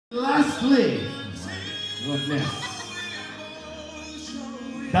Lastly, goodness,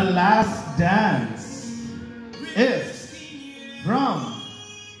 the last dance is from,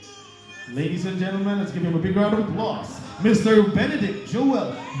 ladies and gentlemen, let's give him a big round of applause, Mr. Benedict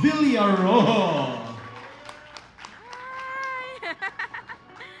Joel Villarojo.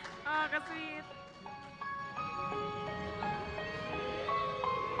 Oh, ka-sweet.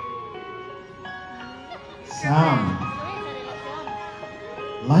 Sam,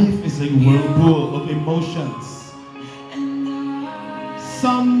 life is a whirlpool of emotions.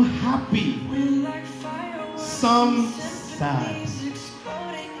 Some happy, some sad.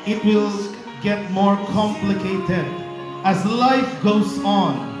 It will get more complicated as life goes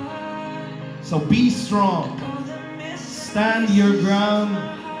on. So be strong, stand your ground,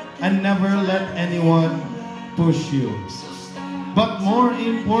 and never let anyone push you. But more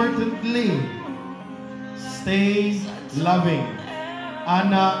importantly, stay loving.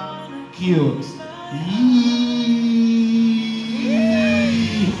 Anak cute. Yee.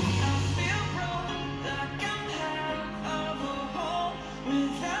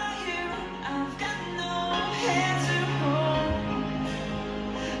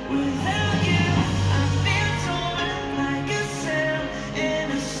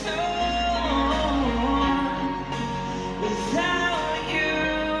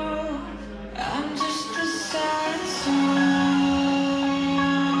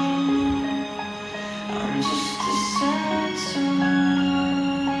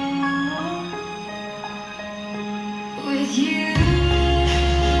 With you,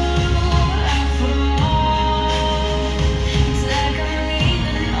 I fall. It's like I'm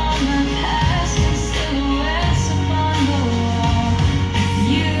leaving all my past and silhouettes upon the wall. With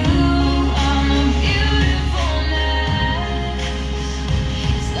you, I'm a beautiful mess.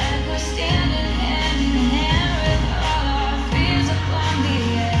 It's like we're standing hand in hand with all our fears upon the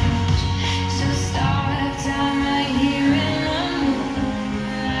edge. So start time right here in the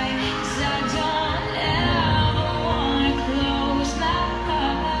moonlight, 'cause I don't ever wanna close my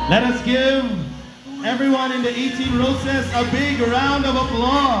eyes. Let us give everyone in the 18 roses a big round of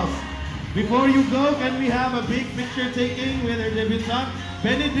applause. Before you go, can we have a big picture taking with our debutant,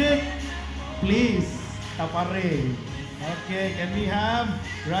 Benedict? Please, tapare. Okay, can we have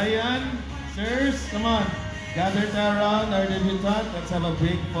Ryan, sirs? Come on, gather around our debutant. Let's have a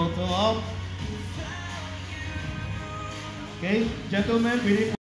big photo op. Okay, gentlemen, we need